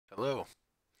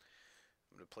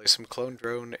play some Clone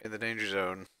Drone in the Danger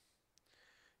Zone.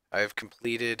 I have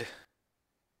completed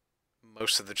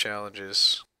most of the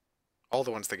challenges, all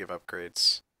the ones that give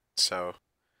upgrades, so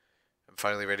I'm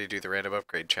finally ready to do the random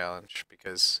upgrade challenge,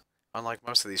 because unlike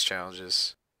most of these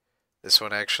challenges, this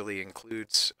one actually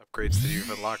includes upgrades that you've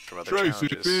unlocked from other Tracy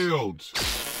challenges. Fields.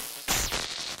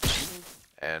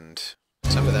 And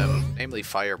some of them, namely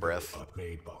Fire Breath,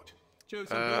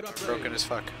 are broken as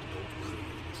fuck.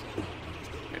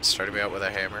 It's starting me out with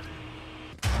a hammer.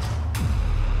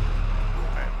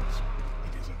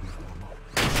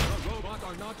 The robots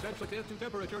are not sensitive to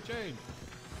temperature change.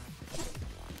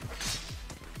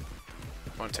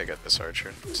 I want to take out this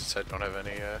archer, since I don't have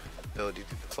any ability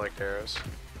to deflect arrows.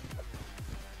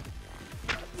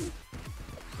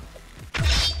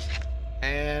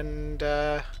 And,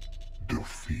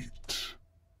 Defeat.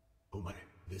 Oh my,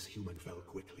 this human fell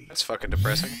quickly. that's fucking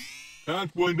depressing.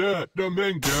 Antoinette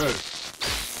Dominguez.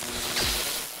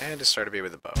 And it started me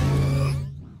with a bow.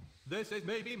 This is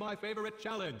maybe my favorite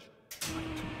challenge.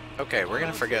 Okay, we're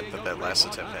gonna forget that that last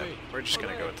attempt happened. We're just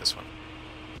gonna go with this one.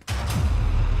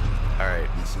 Alright,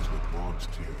 This is what Bob's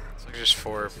tier. so there's just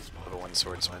 4 level 1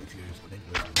 swordsmen.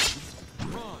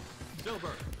 Bronze,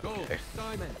 silver, gold, Okay.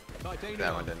 diamond, titanium.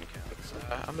 That one didn't count.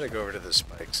 I'm gonna go over to the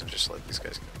spikes and just let these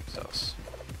guys kill themselves.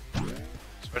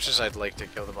 As much as I'd like to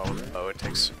kill them all with a bow, it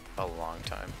takes a long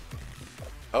time.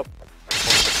 Oh,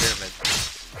 forming the pyramid.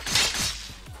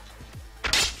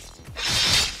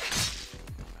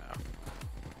 Wow.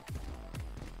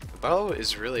 The bow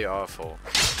is really awful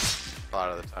a lot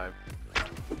of the time.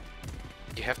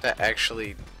 You have to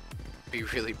actually be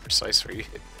really precise where you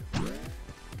hit.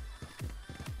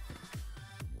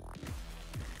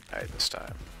 Alright, this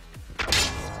time.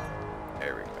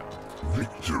 There we go.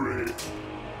 Victory.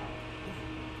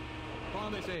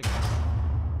 Promising.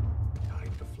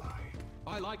 Time to fly.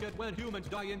 I like it when humans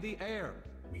die in the air.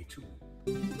 Me too.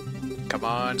 Come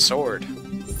on, sword.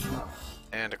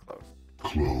 And a clone.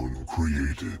 Clone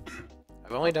created.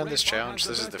 I've only done this challenge,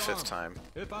 this is the 5th time.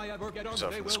 If I ever get on, It's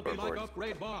off they the will be like scoreboard.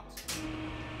 upgrade bots.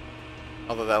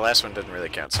 Although that last one didn't really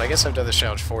count. So I guess I've done this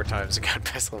challenge 4 times and got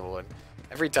past level 1.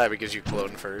 Every time it gives you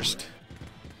clone first.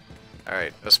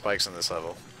 Alright, no spikes on this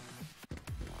level.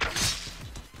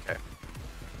 Okay.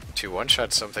 To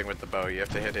one-shot something with the bow, you have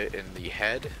to hit it in the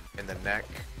head, in the neck,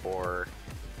 or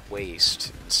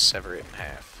waist, and sever it in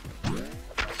half.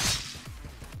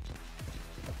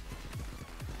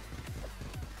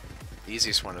 The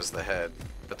easiest one is the head,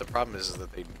 but the problem is that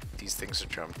these things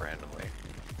jump randomly.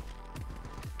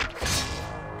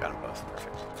 Got them both,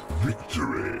 perfect.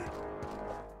 Victory.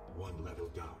 One level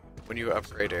down. When you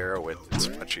upgrade arrow width, it's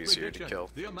much easier to Prediction, kill.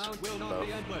 the amount will not bow.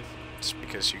 be endless. Just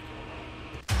because you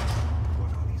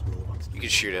What are these robots doing? can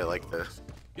shoot at like the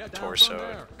Get down torso from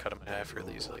there. and cut them in half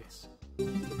really easily.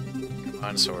 Come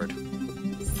on, sword.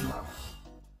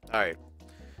 Alright.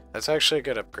 That's actually a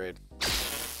good upgrade. I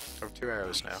have 2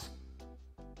 arrows now.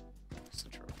 That's the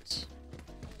trophies.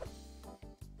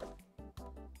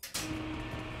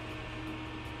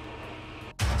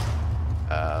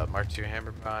 Mark II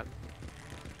hammer bot.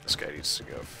 This guy needs to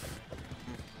go.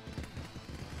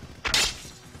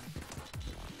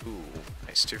 Ooh,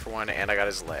 nice 2 for 1, and I got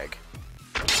his leg.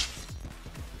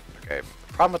 Okay,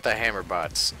 the problem with the hammer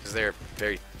bots is they're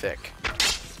very thick.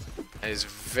 And it's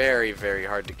very, very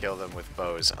hard to kill them with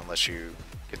bows unless you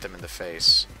get them in the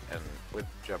face. And with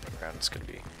jumping around, it's gonna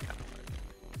be kind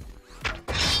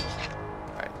of hard.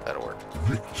 Alright, that'll work.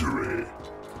 Victory.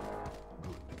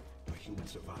 Good. The human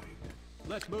survived.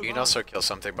 Let's move You can on. also kill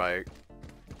something by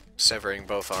severing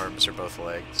both arms or both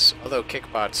legs. Although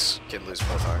kickbots can lose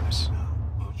both arms. Now,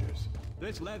 archers.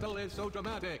 This level is so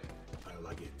dramatic. I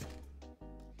like it.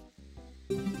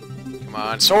 Come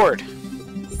on, sword!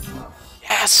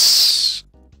 Yes!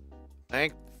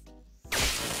 Thank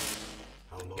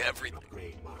How long Everything. can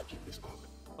upgrade Mark keep this up?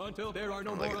 Until there are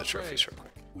no Look more at the trophies upgrades. real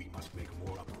quick. We must make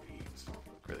more upgrades.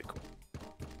 Really cool.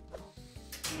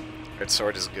 Alright,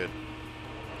 sword is good.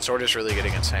 Sword is really good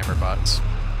against hammer bots.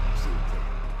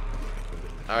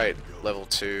 Alright, level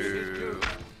 2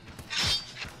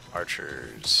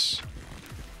 archers.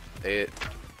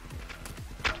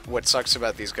 What sucks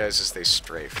about these guys is they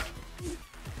strafe.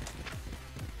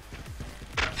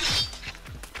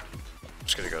 I'm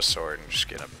just gonna go sword and just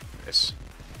get up in face.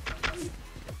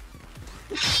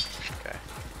 Okay.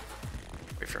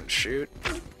 Wait for him to shoot.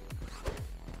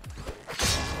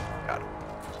 Got him.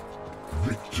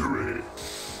 Victory.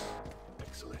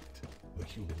 Excellent. The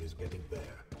human is getting there.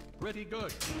 Pretty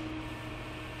good.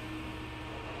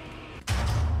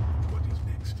 What is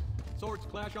next? Swords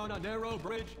clash on a narrow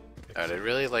bridge. I'd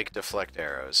really like deflect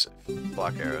arrows,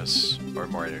 block arrows, or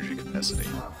more energy capacity.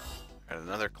 And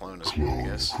another clone is here, I Clone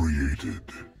guess. created.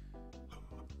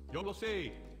 You will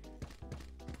see.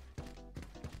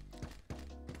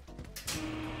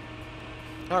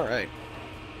 Alright.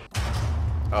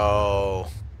 Oh,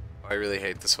 I really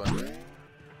hate this one.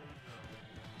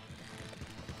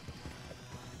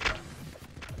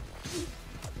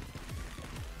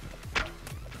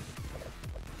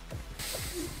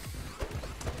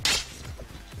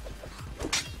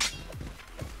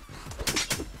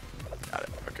 Got it,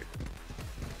 okay.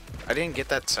 I didn't get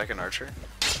that second archer.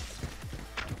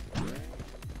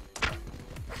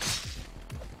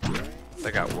 I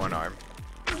got one arm.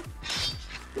 Okay.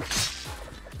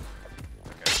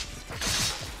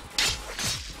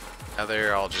 Now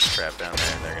they're all just trapped down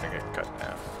there and they're gonna get cut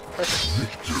down.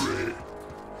 Perfect. Victory.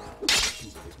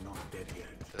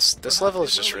 This level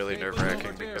is just really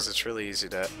nerve-wracking because it's really easy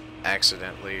to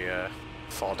accidentally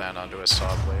fall down onto a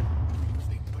saw blade.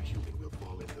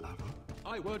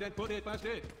 I wouldn't put it past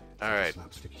it. Alright,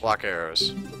 block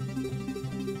arrows.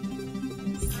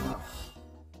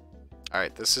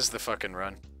 Alright, this is the fucking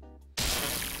run.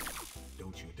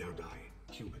 Don't you dare die,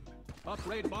 human.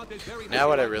 Upgrade bot is very Now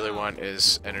what I busy really right now. want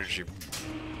is energy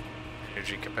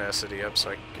capacity up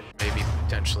so I can maybe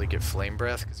potentially get flame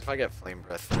breath, because if I get flame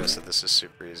breath the rest of this is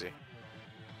super easy.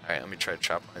 Alright, let me try to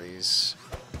chop one of these.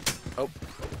 Oh.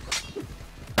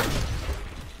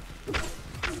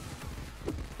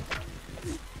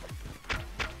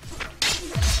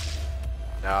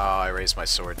 No, I raised my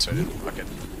sword so I didn't fucking...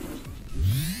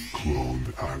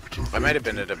 Clone activated. I might have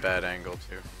been at a bad angle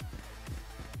too.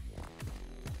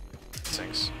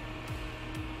 Thanks.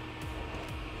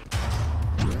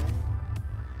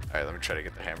 Alright, let me try to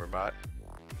get the hammer bot.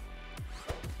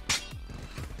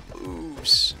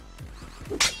 Oops.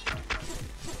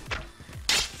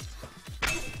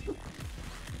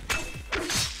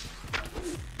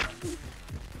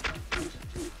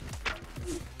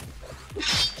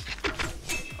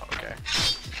 Okay.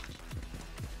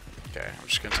 Okay, I'm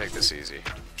just gonna take this easy.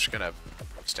 I'm just gonna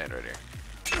stand right here.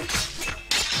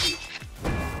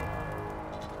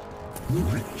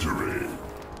 Victory.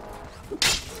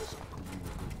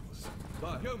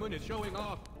 The human is showing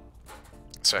off.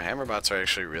 So hammer bots are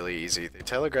actually really easy. They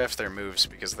telegraph their moves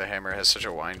because the hammer has such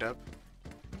a wind up.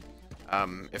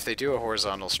 If they do a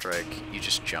horizontal strike, you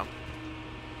just jump.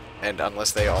 And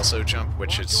unless they also jump,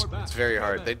 which it's very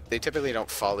hard, they typically don't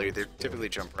follow you, they typically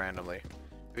jump randomly.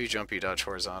 If you jump, you dodge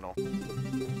horizontal.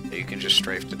 You can just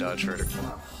strafe to dodge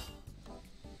vertical.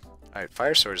 Alright,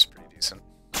 fire sword is pretty decent.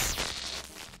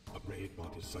 Upgrade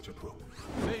bot is such a pro.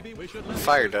 Maybe we should What let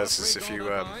fire you does is upgrade all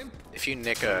the time. if you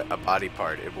nick a body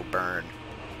part, it will burn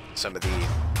some of the,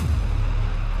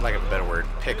 lack of a better word,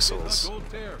 This is the pixels gold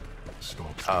tier.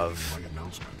 Stop Of- stealing my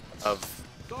announcement. of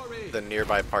Sorry. the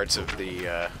nearby parts of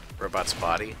the robot's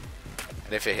body.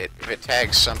 And if it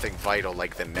tags something vital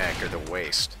like the neck or the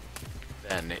waist,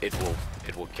 then it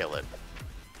will kill it.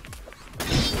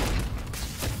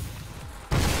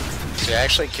 See, I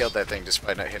actually killed that thing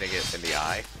despite not hitting it in the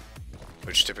eye,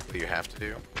 which typically you have to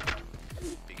do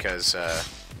because I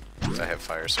have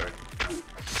fire sword.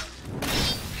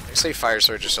 Actually, fire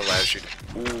sword just allows you to.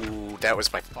 Ooh, that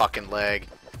was my fucking leg.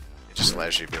 It just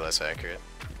allows you to be less accurate.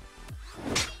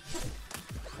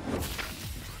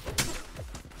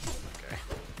 Okay,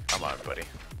 come on, buddy.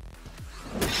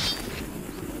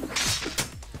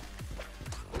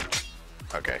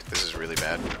 Okay, this is really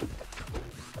bad.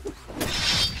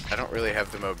 I don't really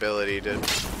have the mobility to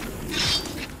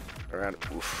around.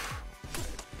 Oof.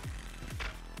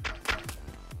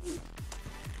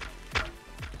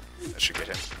 That should get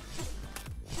him.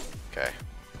 Okay.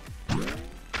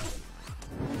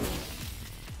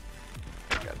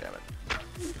 God damn it.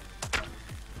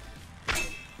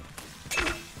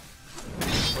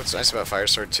 What's nice about Fire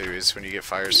Sword 2 is when you get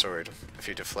Fire Sword, if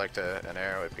you deflect an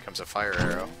arrow, it becomes a fire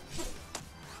arrow.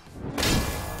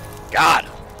 God!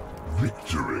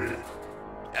 Victory.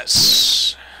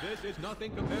 Yes! This is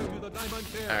nothing compared to the diamond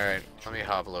tier. Alright, let me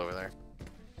hobble over there.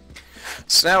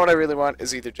 So now what I really want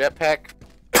is either jetpack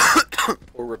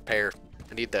or repair.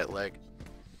 I need that leg.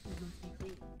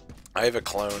 I have a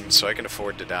clone, so I can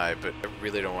afford to die, but I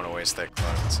really don't want to waste that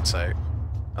clone since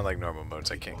unlike normal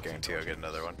modes, I can't guarantee I'll get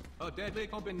another one. A deadly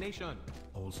combination.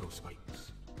 Also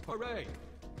spikes. Hooray.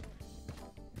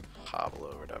 Hobble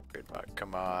over to upgrade bot.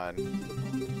 Come on.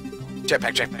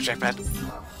 Jetpack, jetpack, jetpack.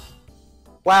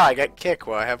 Wow, I got kick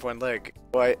while I have one leg.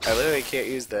 Well, I literally can't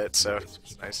use that, so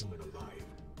it's nice. Human alive.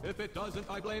 If it doesn't,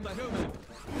 I blame the human.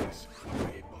 Yes,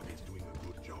 upgrade bot is doing a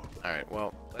good job. Alright,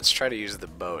 well, let's try to use the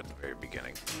bow at the very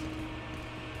beginning.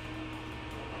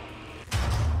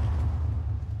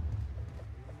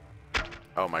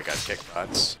 Oh my god, kick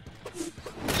bots.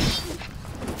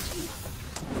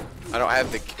 I don't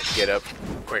have the get up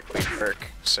quickly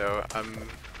perk, so I'm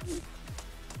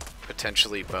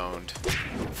potentially boned.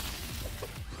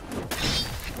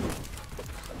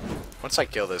 Once I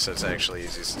kill this, it's actually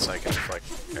easy since I can deflect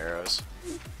arrows.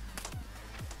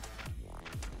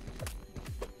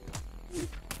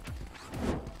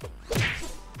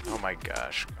 Oh my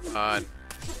gosh, come on.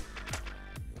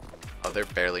 Oh, they're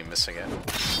barely missing it.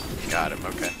 Got him,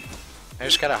 okay. I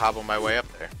just gotta hobble my way up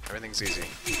there. Everything's easy.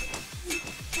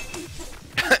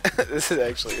 This is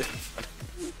actually fun.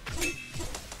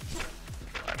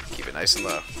 Come on, keep it nice and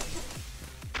low.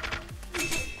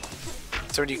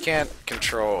 So when you can't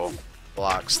control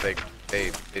blocks, they go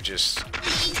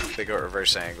at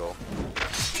reverse angle.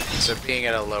 So being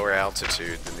at a lower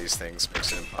altitude than these things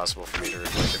makes it impossible for me to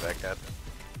reflect it back at them.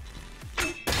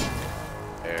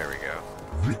 There we go.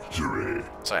 Victory.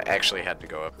 So I actually had to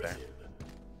go up there.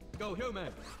 Go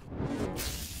human.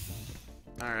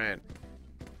 Alright.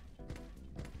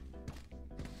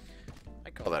 I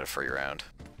call that a free round.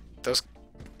 Those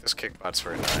kick bots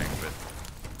were annoying, but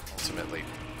ultimately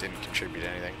didn't contribute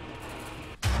anything.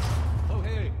 Oh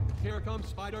hey, here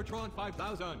comes Spidertron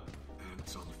 5000.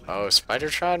 Oh,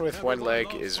 Spidertron with one Everyone leg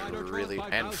loves is Spidertron really,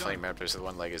 and 5000. Flame Raptors with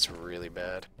one leg is really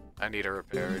bad. I need to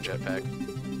repair a jetpack.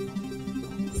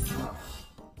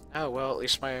 Oh well, at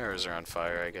least my arrows are on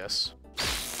fire, I guess.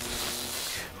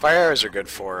 Fire arrows are good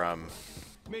for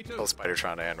Me too. both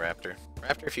Spidertron and Raptor.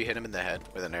 Raptor, if you hit him in the head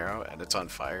with an arrow and it's on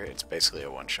fire, it's basically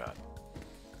a one-shot.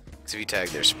 Because if you tag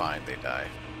their spine, they die.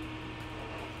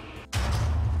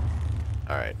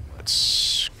 Alright,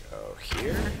 let's go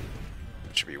here.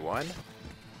 That should be one.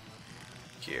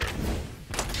 Here.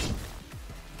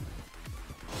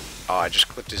 Oh, I just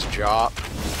clipped his jaw.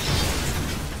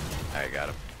 I got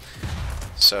him.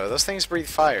 So those things breathe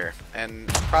fire, and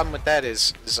the problem with that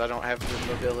is I don't have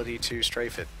the mobility to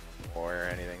strafe it or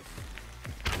anything.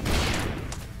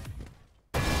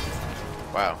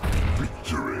 Wow,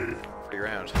 Victory. free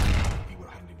round. We were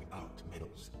handing out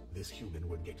medals. This human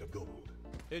would get a gold.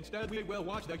 Instead, we will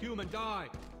watch the human die.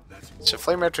 That's more. So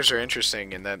Flame Raptors are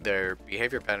interesting in that their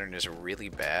behavior pattern is really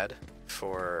bad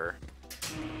for,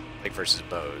 like, versus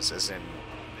bows, as in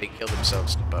they kill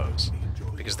themselves to bows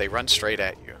because they run straight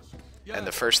at you. And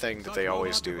the first thing that they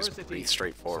always do is breathe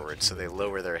straight forward, so they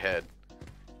lower their head,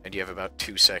 and you have about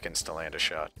 2 seconds to land a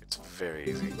shot. It's very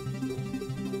easy.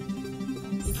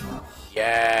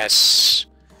 Yes!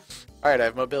 Alright, I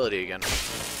have mobility again.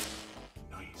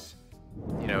 Nice.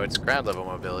 You know, it's ground level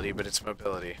mobility, but it's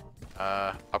mobility.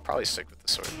 I'll probably stick with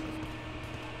the sword.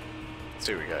 Let's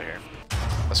see what we got here.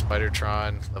 A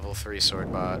Spidertron, level 3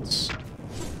 sword bots.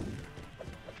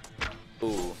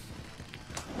 Ooh.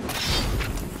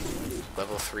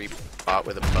 Level 3 bot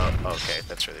with a bow. Oh, okay,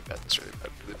 that's really bad. That's really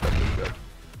bad. Really bad, really bad.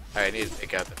 Alright, I need to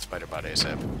take out that spider bot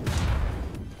ASAP.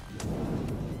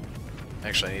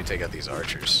 Actually, I need to take out these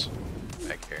archers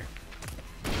back here.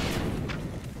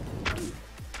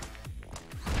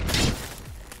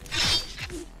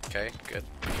 Okay, good.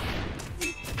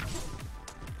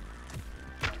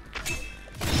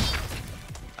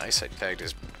 Nice, I tagged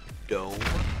his dome.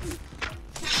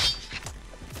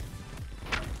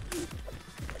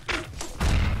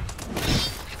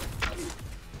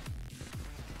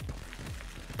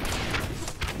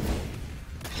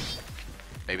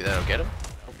 Maybe that'll get him?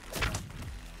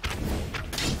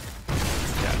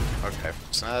 Yeah, okay.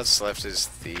 So now that's left is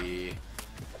these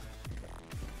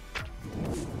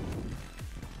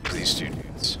two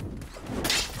dudes.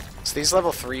 So these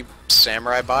level 3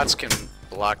 samurai bots can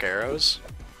block arrows.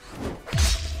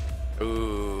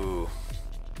 Ooh.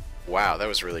 Wow, that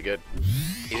was really good.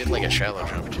 He did like a shallow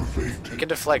jump. They can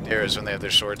deflect arrows when they have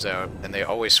their swords out, and they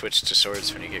always switch to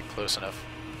swords when you get close enough.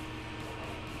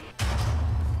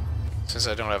 Since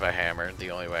I don't have a hammer,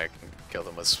 the only way I can kill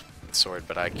them was with sword,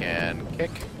 but I can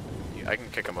kick. I can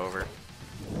kick them over.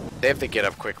 They have the get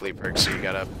up quickly perk, so you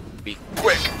gotta be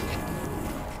quick.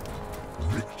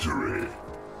 Victory.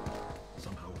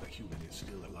 Somehow the human is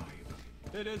still alive.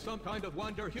 It is some kind of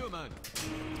wonder human.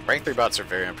 Rank 3 bots are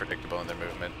very unpredictable in their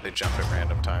movement. They jump at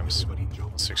random times, Everybody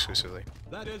jumps. almost exclusively.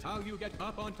 That is how you get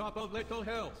up on top of little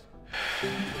hills.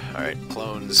 Alright,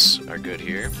 clones are good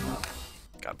here.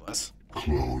 God bless.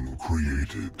 Clone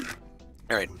created.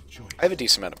 Alright, I have a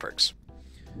decent amount of perks.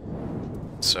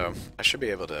 So, I should be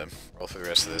able to roll through the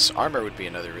rest of this. Armor would be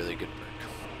another really good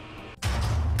perk.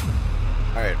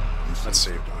 Alright, let's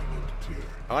see. Diamond tier.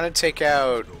 I want to take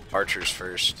out archers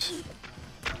first.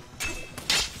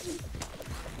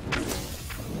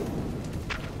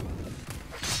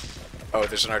 Oh,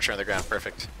 there's an archer on the ground.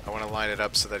 Perfect. I want to line it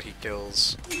up so that he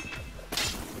kills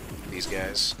these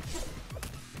guys.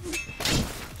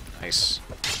 Nice.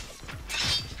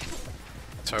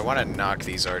 So I want to knock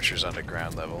these archers onto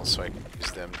ground level so I can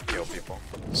use them to kill people.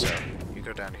 So you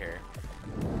go down here.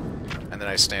 And then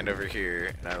I stand over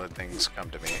here and I let things come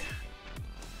to me.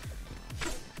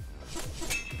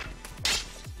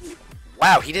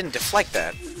 Wow, he didn't deflect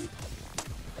that.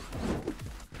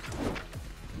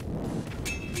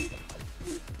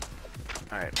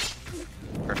 Alright.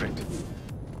 Perfect.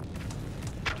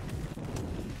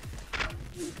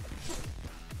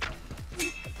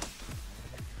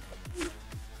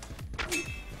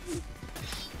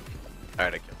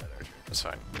 Alright, I killed that archer. That's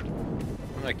fine.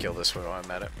 I'm gonna kill this one while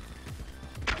I'm at it.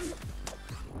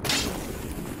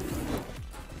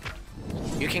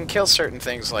 You can kill certain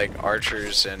things like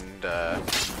archers and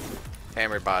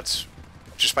hammer bots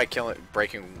just by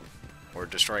breaking or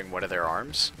destroying one of their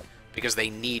arms, because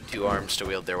they need 2 arms to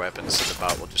wield their weapons, so the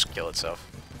bot will just kill itself.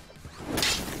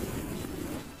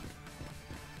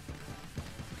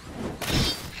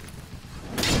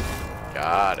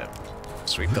 Got him.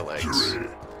 Sweep the legs.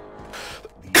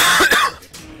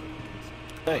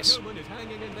 Nice. Human is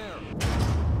hanging in there.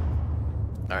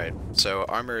 Alright, so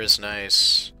armor is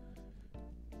nice.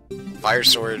 Fire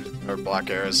sword or block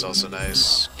arrow is also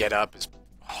nice. Get up is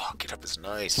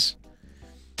nice.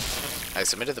 I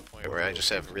submitted the point where I just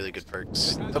have really good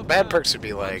perks. The bad perks would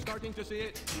be like Starting to see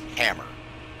it. hammer.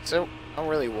 So I don't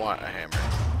really want a hammer.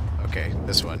 Okay,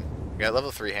 this one. We got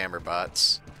level 3 hammer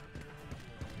bots.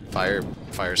 Fire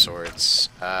swords.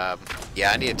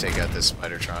 Yeah, I need to take out this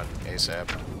Spidertron ASAP.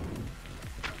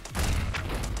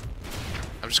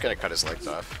 I'm just gonna cut his legs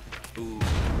off. Ooh.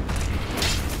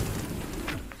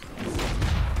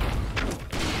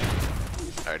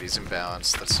 Alright, he's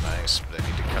imbalanced. That's nice, but I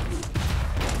need to cut him.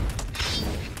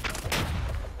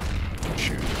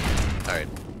 Shoot. Alright.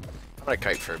 I'm gonna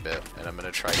kite for a bit, and I'm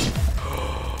gonna try.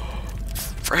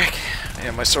 Frick! I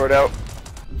have my sword out.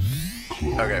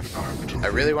 Okay. I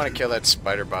really want to kill that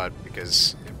spider bot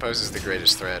because it poses the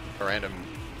greatest threat. A random.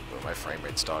 Oh, my frame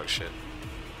rate's dog shit.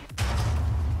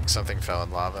 Something fell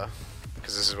in lava.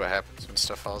 Because this is what happens when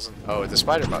stuff falls in. Oh, the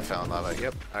spider bot fell in lava.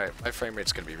 Yep. Alright, my frame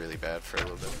rate's gonna be really bad for a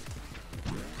little bit.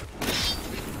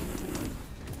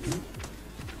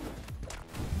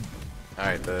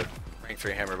 Alright, the rank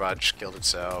 3 hammer bot just killed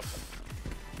itself.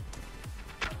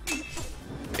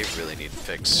 They really need to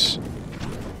fix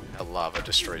how lava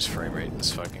destroys frame rate in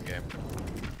this fucking game.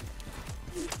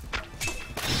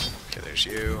 Okay, there's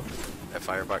you. That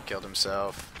firebot killed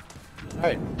himself.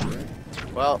 Alright.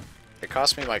 Well, it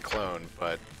cost me my clone,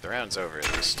 but the round's over at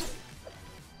least.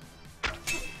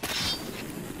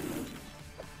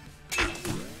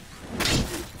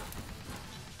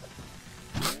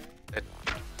 That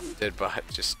dead bot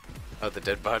just... Oh, the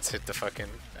dead bots hit the fucking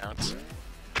bounce.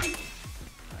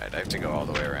 Alright, I have to go all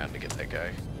the way around to get that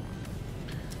guy.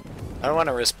 I don't want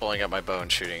to risk pulling out my bow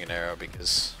and shooting an arrow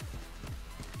because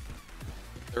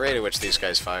the rate at which these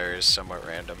guys fire is somewhat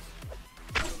random.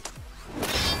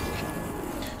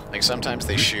 Like sometimes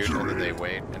they shoot and then they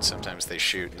wait, and sometimes they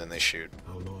shoot and then they shoot.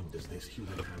 How long does this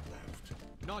human have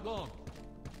left? Not long.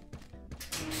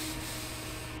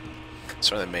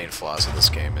 So one of the main flaws of this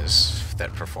game is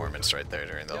that performance right there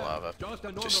during the Yeah, lava. Just a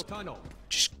normal Just- tunnel.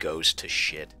 Just goes to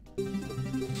shit.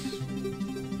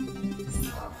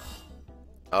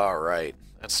 Alright,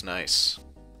 that's nice.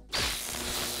 At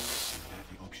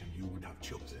the option you would have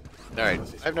chosen. Alright,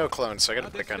 I have no clones, so I gotta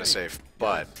play kinda safe.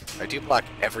 But, I do block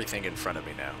everything in front of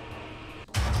me now.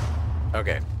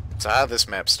 Okay, so how this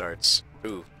map starts.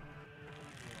 Ooh.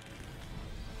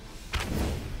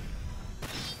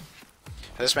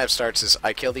 How this map starts is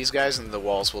I kill these guys and the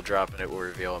walls will drop and it will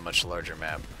reveal a much larger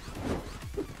map.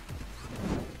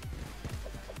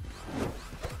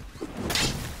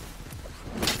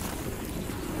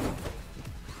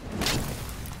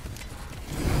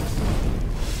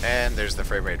 And there's the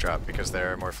frame rate drop because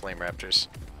there are more flame raptors.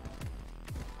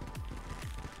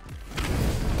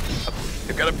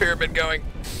 They've got a pyramid going.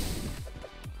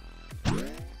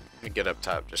 Let me get up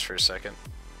top just for a second.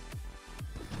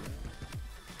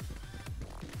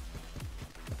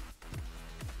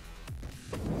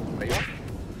 Are you on?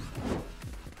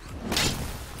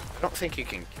 I don't think you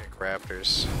can kick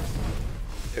raptors.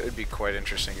 It would be quite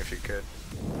interesting if you could.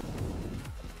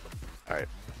 Alright.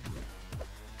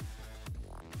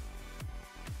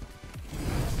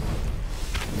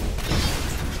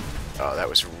 Oh, that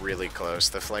was really close.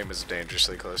 The flame was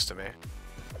dangerously close to me.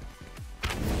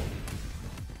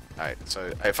 Alright,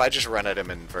 so if I just run at him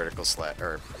in vertical slash,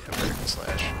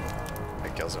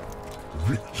 that kills him.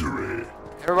 Victory.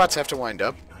 Everybots have to wind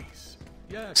up, Nice.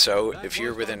 Yes. so that if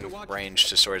you're was fun within to watch. range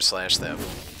to sword slash them,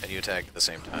 and you attack at the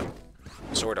same time,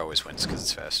 sword always wins because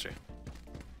it's faster.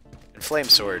 And flame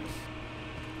sword,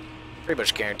 pretty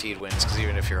much guaranteed wins, because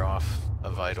even if you're off a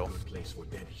vital, Good place for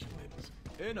dead humans.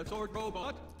 In a sword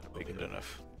robot? it'll be good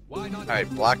enough. Why not? Alright,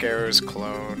 block arrows,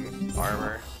 clone,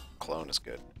 armor. Clone is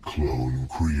good. Clone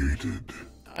created.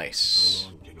 Nice.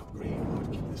 Long can upgrade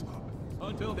or keep this up.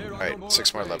 Until there are no Alright, more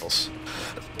 6 more upgrades. levels.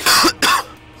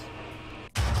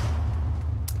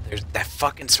 There's that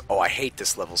fucking. Oh, I hate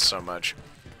this level so much.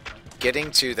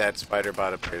 Getting to that spider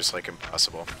bot up there is like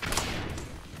impossible.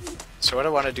 So what I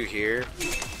want to do here,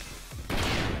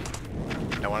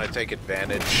 I want to take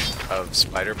advantage of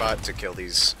spider bot to kill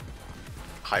these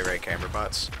high rank hammer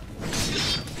bots.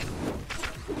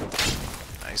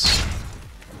 Nice.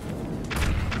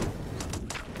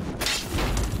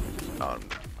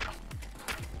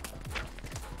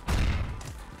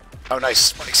 Oh, nice.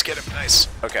 Spikes, get him. Nice.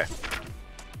 Okay.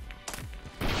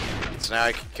 So now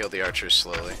I can kill the archers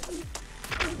slowly.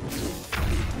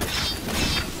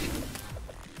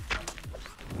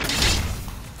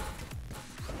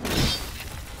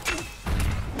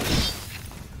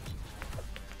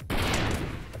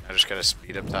 I just gotta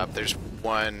speed up top. There's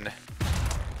one,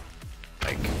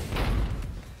 like...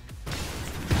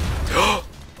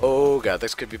 Oh god,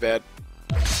 this could be bad.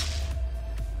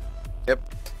 Yep.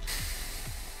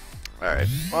 Alright,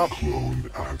 well, Clone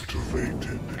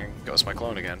activated. there goes my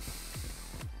clone again.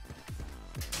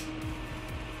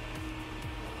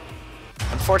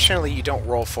 Unfortunately, you don't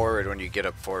roll forward when you get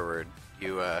up forward.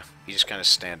 You just kind of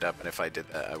stand up, and if I did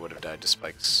that, I would have died to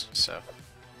spikes, so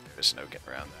there's no getting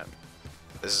around that.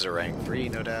 This is a rank 3,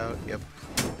 no doubt, yep.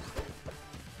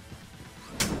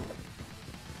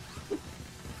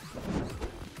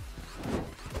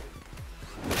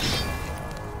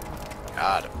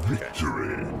 Got him, okay.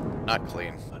 Victory. Not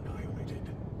clean. Annihilated.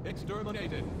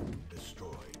 Exterminated.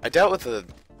 Destroyed. I dealt with the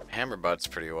hammer bots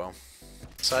pretty well.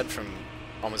 Aside from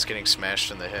almost getting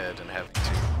smashed in the head and having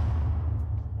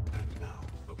And now,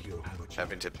 Tokyo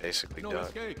have a to basically No duck.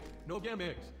 escape. No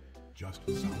gimmicks. just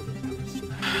sound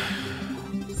of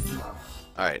Paris.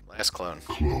 Alright, last clone.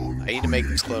 Clone I need to make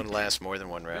this created. clone last more than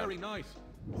one Very round. nice.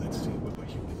 Let's see what the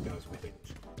human does with it.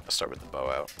 I'll start with the bow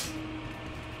out.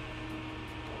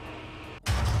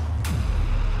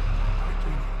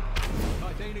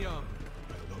 Titanium.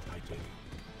 I love titanium.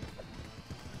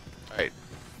 Alright.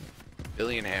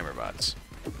 Billion hammer bots.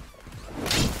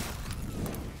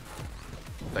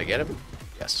 Did I get him?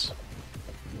 Yes.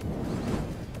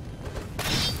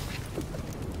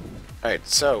 Alright,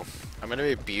 so I'm gonna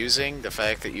be abusing the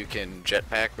fact that you can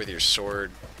jetpack with your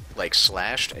sword like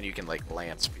slashed and you can like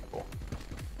lance people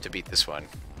to beat this one.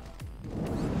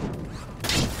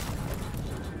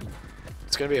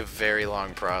 It's gonna be a very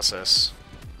long process.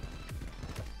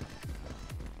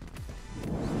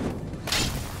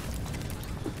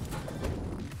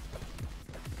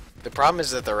 The problem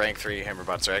is that the rank 3 hammer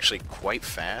bots are actually quite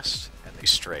fast and they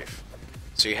strafe.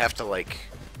 So you have to like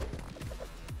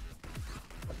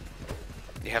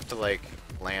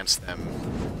lance them.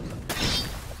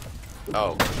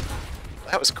 Oh.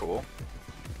 That was cool.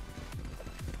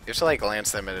 You have to like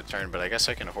lance them in a turn, but I guess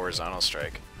I can horizontal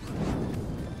strike.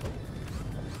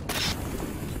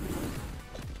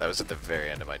 That was at the very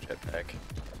end of my jetpack.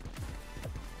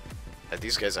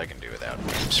 These guys I can do without.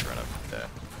 Just run up with that.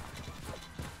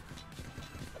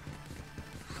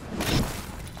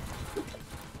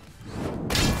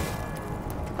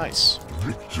 Nice.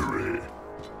 Victory.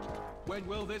 When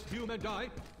will this human die?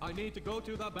 I need to go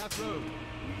to the bathroom.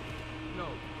 No,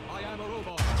 I am a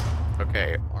robot.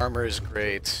 Okay, armor is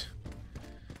great.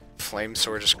 Flame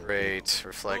sword is great.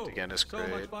 Reflect Oh, again is so much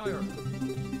great. fire.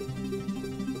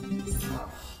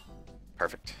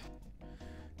 Perfect.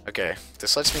 Okay,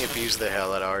 this lets me abuse the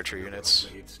hell out of archer units.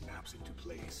 It snaps into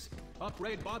place.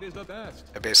 Upgrade bot is the best.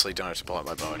 I basically don't have to pull out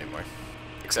my bow anymore.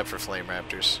 Except for flame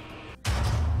raptors.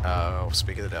 Oh,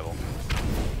 speak of the devil.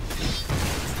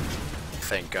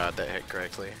 Thank God that hit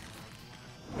correctly.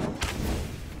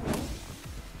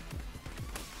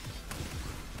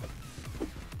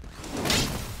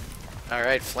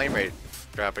 Alright, flame rate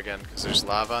drop again, because there's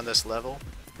lava on this level.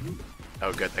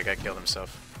 Oh good, that guy killed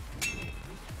himself.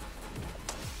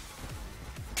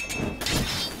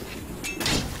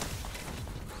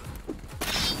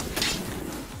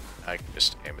 I can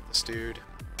just aim at this dude.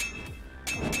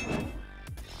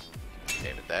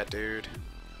 Aim at that dude.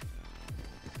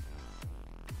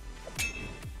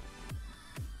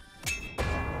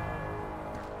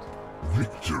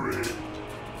 Victory.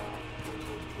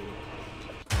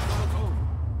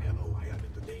 Hello, I am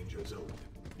in the danger zone.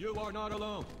 You are not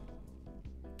alone.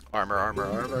 Armor, armor,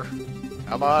 armor.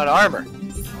 Come on, armor!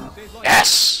 Seems like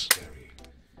Yes! Very.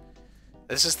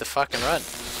 This is the fucking run.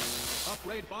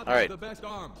 upgrade bot All right. has the best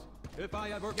arms. If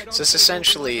I ever get So this upgraded,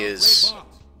 essentially upgrade is-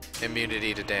 bots.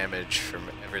 immunity to damage from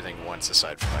everything once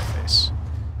aside from my face.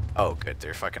 Oh, good.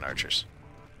 They're fucking archers.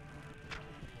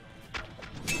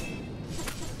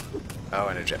 Oh,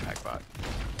 and a jetpack bot.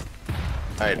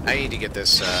 Alright, I need to get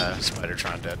this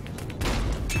Spidertron dead.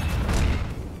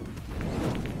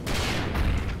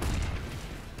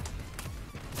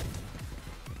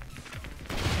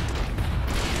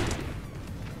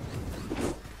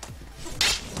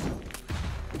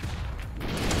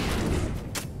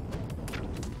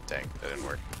 Dang, that didn't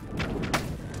work.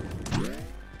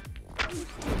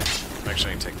 I'm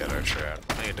actually gonna take that archer out.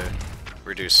 I need to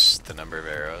reduce the number of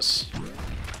arrows.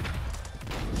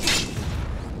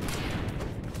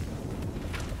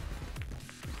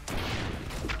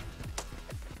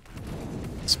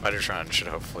 Spidertron should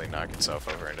hopefully knock itself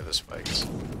over into the spikes.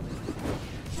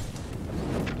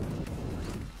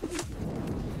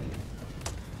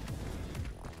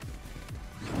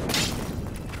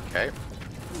 Okay.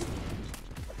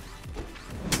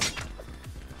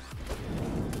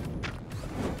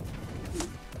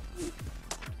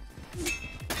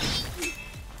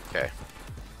 Okay.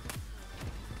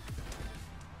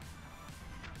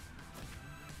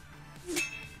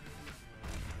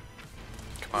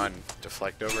 Come on,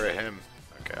 deflect over at him.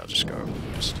 Okay, I'll just go over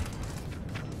first.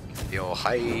 The old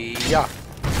hi-ya!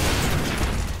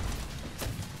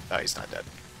 Oh, he's not dead.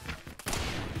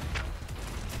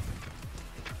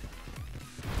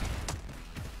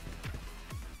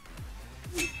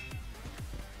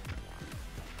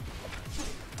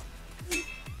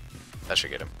 That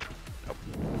should get him. Nope.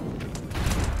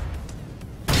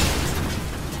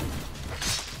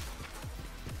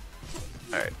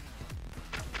 Alright.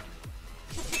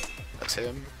 That's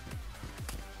him.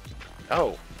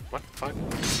 Oh! What the fuck?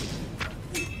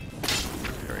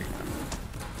 There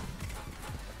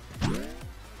we go.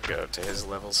 Go to his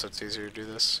level so it's easier to do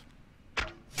this.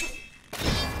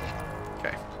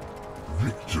 Okay.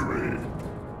 Victory.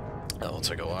 That will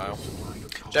take a while.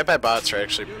 Jetpack bots are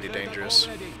actually pretty dangerous.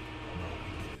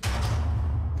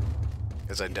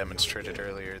 As I demonstrated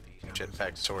earlier, the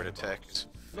jetpack sword attack is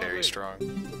very strong.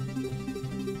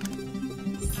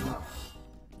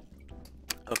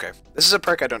 Okay, this is a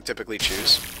perk I don't typically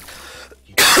choose.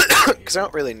 Because I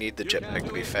don't really need the jetpack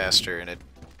to be faster, and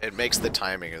it makes the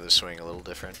timing of the swing a little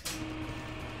different.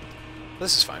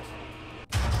 This is fine.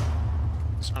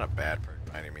 It's not a bad perk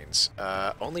by any means.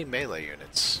 Only melee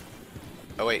units.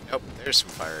 Oh wait, oh, there's some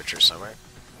fire archers somewhere.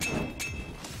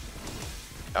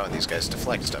 Oh, and these guys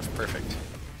deflect stuff. Perfect.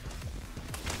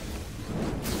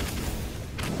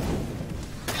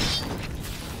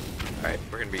 Alright,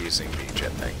 we're going to be using the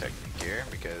jetpack technique here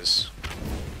because,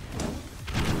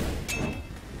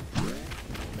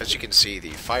 as you can see, the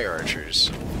fire archers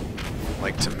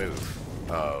like to move.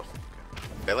 Oh.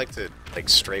 They like to, like,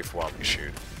 strafe while they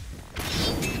shoot.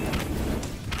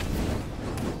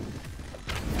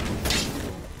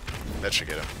 That should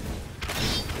get him.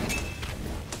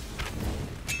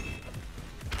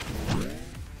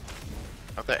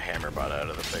 Got that hammer bot out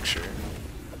of the picture.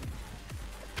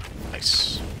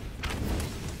 Nice.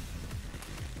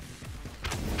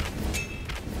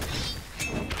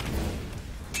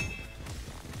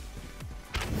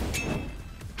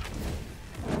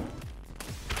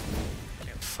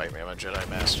 Can't fight me, I'm a Jedi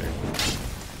Master.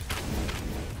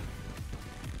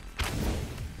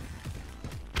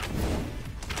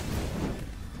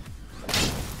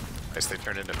 Nice, they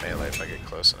turn into melee if I get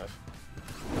close enough.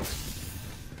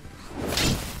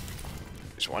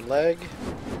 There's one leg.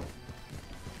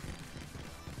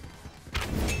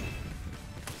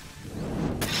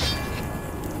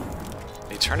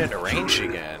 They turn into range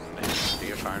again. You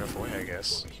get far enough away, I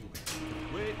guess.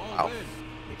 Wow.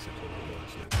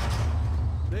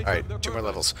 Alright, 2 more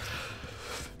levels.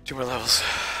 2 more levels.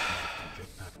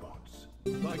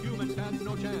 The human stands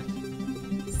no chance.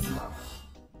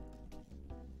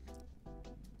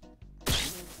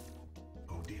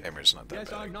 Hammer's not that Yes,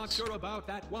 bad. I'm not sure about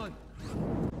that one.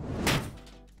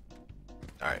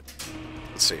 Alright,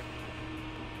 let's see.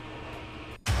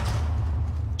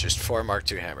 Just 4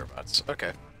 Mark II hammer bots.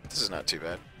 Okay, this is not too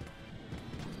bad.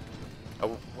 A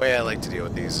way I like to deal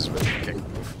with these is with the kick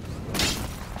move.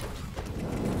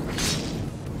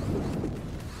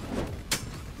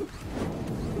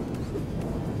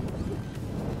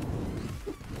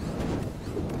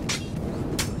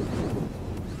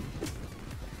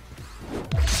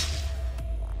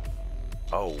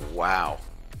 Oh, wow.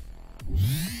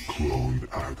 Clone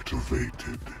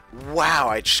activated. Wow,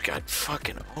 I just got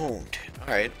fucking owned.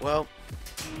 Alright, well.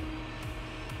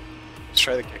 Let's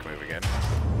try the kick move again.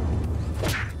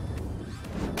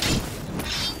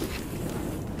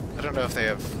 I don't know if they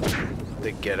have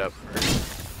the get up.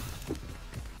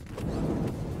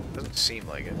 Or... Doesn't seem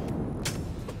like it.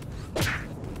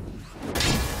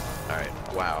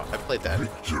 Alright, wow. I played that.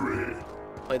 Victory.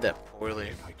 Played that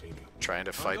poorly. Titanium. Trying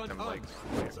to fight them like...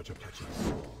 Such a catchy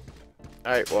song.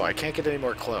 Alright, well, I can't get any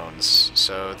more clones,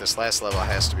 so this last level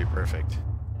has to be perfect.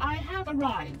 I have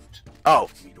arrived. Oh!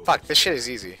 Fuck, this shit is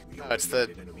easy. No, it's the...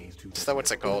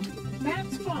 what's it called?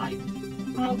 That's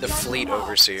fine. I'll The just Fleet mark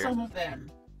Overseer. Some of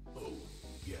them.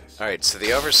 Yes. Alright, so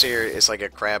the Overseer is like a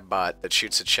crab bot that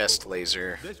shoots a chest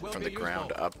laser from the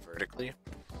ground up vertically.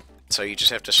 So you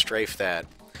just have to strafe that.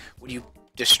 When you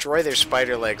destroy their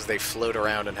spider legs, they float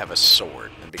around and have a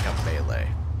sword and become melee.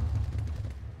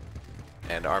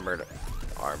 And armored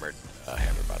hammer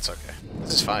bots, okay.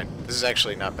 This is fine. This is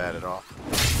actually not bad at all.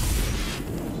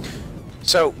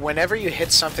 So, whenever you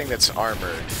hit something that's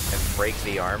armored and break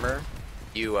the armor,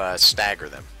 you stagger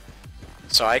them.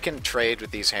 So I can trade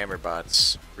with these hammer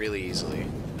bots really easily,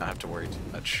 not have to worry too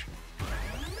much.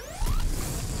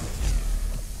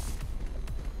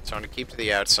 So I'm going to keep to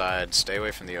the outside, stay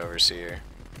away from the Overseer.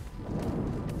 Do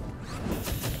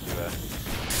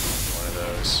one of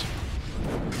those.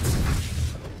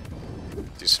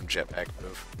 Do some jetpack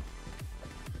move.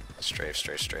 Strafe,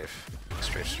 strafe, strafe.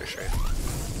 Strafe, strafe, strafe.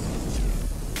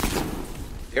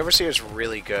 The Overseer is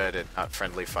really good at not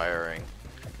friendly firing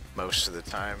most of the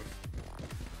time.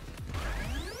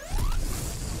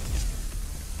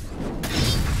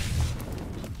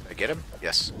 Did I get him?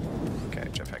 Yes. Okay,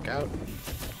 jetpack out.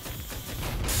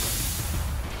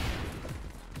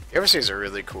 The Overseer is a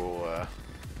really cool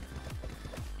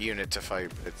unit to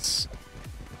fight, but it's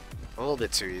a little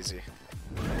bit too easy.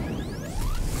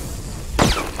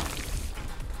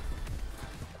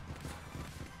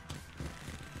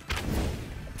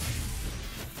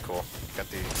 Cool. Got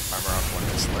the armor off one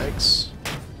of his legs.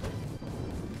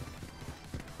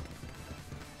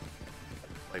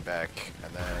 Lay back,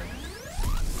 and then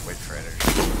wait for energy.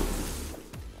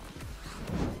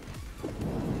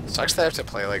 Sucks that I have to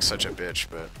play like such a bitch,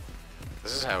 but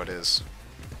this is how it is.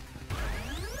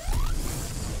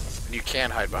 And you can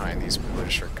hide behind these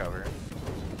pillars for cover.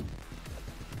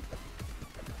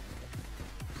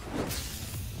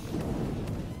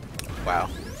 Wow.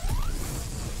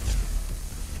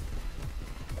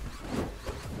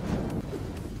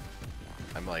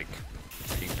 I'm like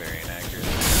being very inaccurate.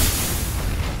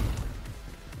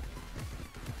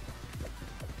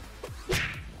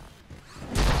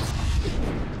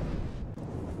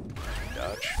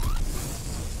 Dodge.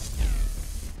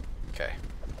 Okay.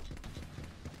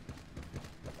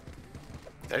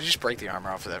 Did I just break the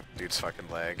armor off of that dude's fucking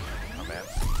leg? Oh man.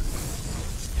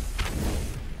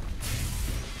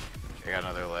 I got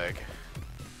another leg.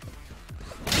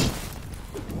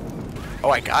 Oh,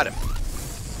 I got him.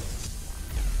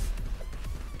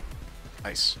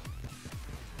 Nice.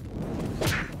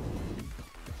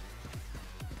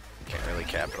 Can't really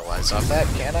capitalize off that,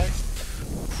 can I?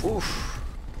 Oof.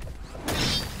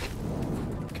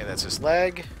 Okay, that's his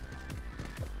leg.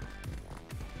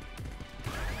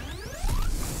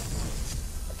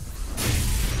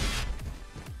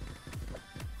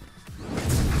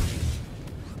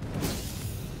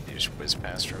 You just whiz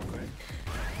past real quick.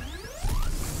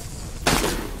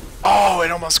 Oh,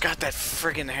 it almost got that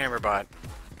friggin' hammer bot.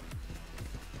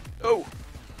 Oh!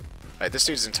 Alright, this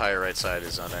dude's entire right side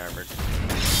is unarmored.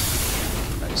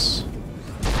 Nice.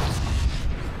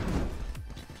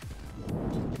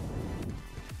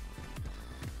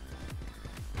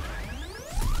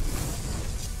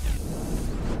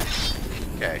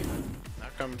 Okay. Now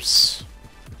comes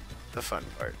the fun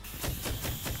part.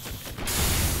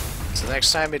 So the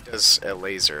next time it does a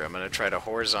laser, I'm gonna try to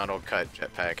horizontal cut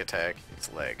jetpack attack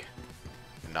its leg.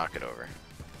 And knock it over.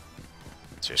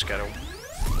 So you just gotta...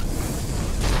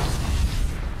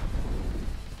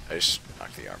 I just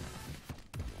knocked the armor.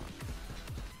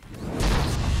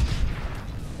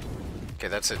 Okay,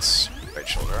 that's its right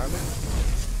shoulder armor.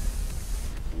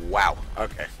 Wow.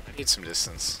 Okay, I need some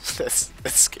distance.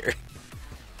 that's scary.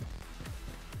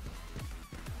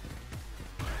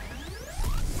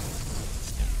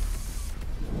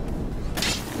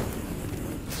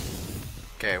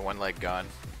 Okay, one leg gone.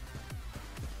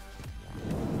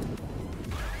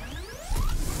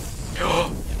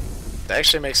 That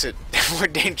actually makes it more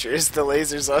dangerous. The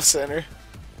laser's off center.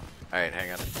 Alright,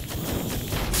 hang on.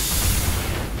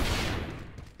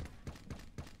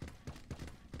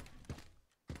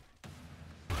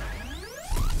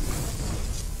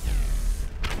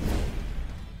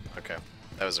 Okay,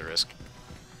 that was a risk.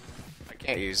 I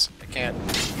can't use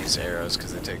arrows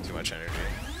because they take too much energy.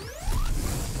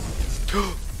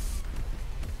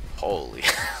 Holy.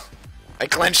 I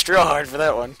clenched real hard for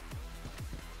that one.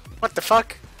 What the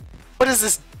fuck? What is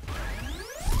this?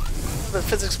 the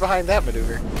physics behind that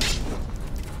maneuver?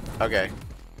 Okay.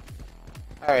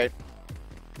 Alright.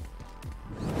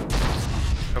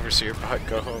 Overseer bot,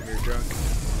 go home, you're drunk.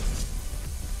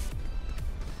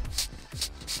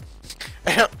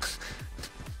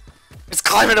 It's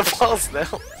climbing the walls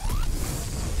now.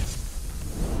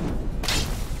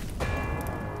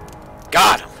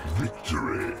 Got him!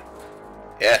 Victory!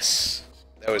 Yes.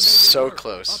 That was so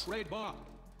close. Upgrade bar.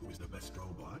 Who is the best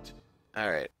robot?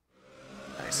 Alright.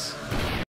 Nice.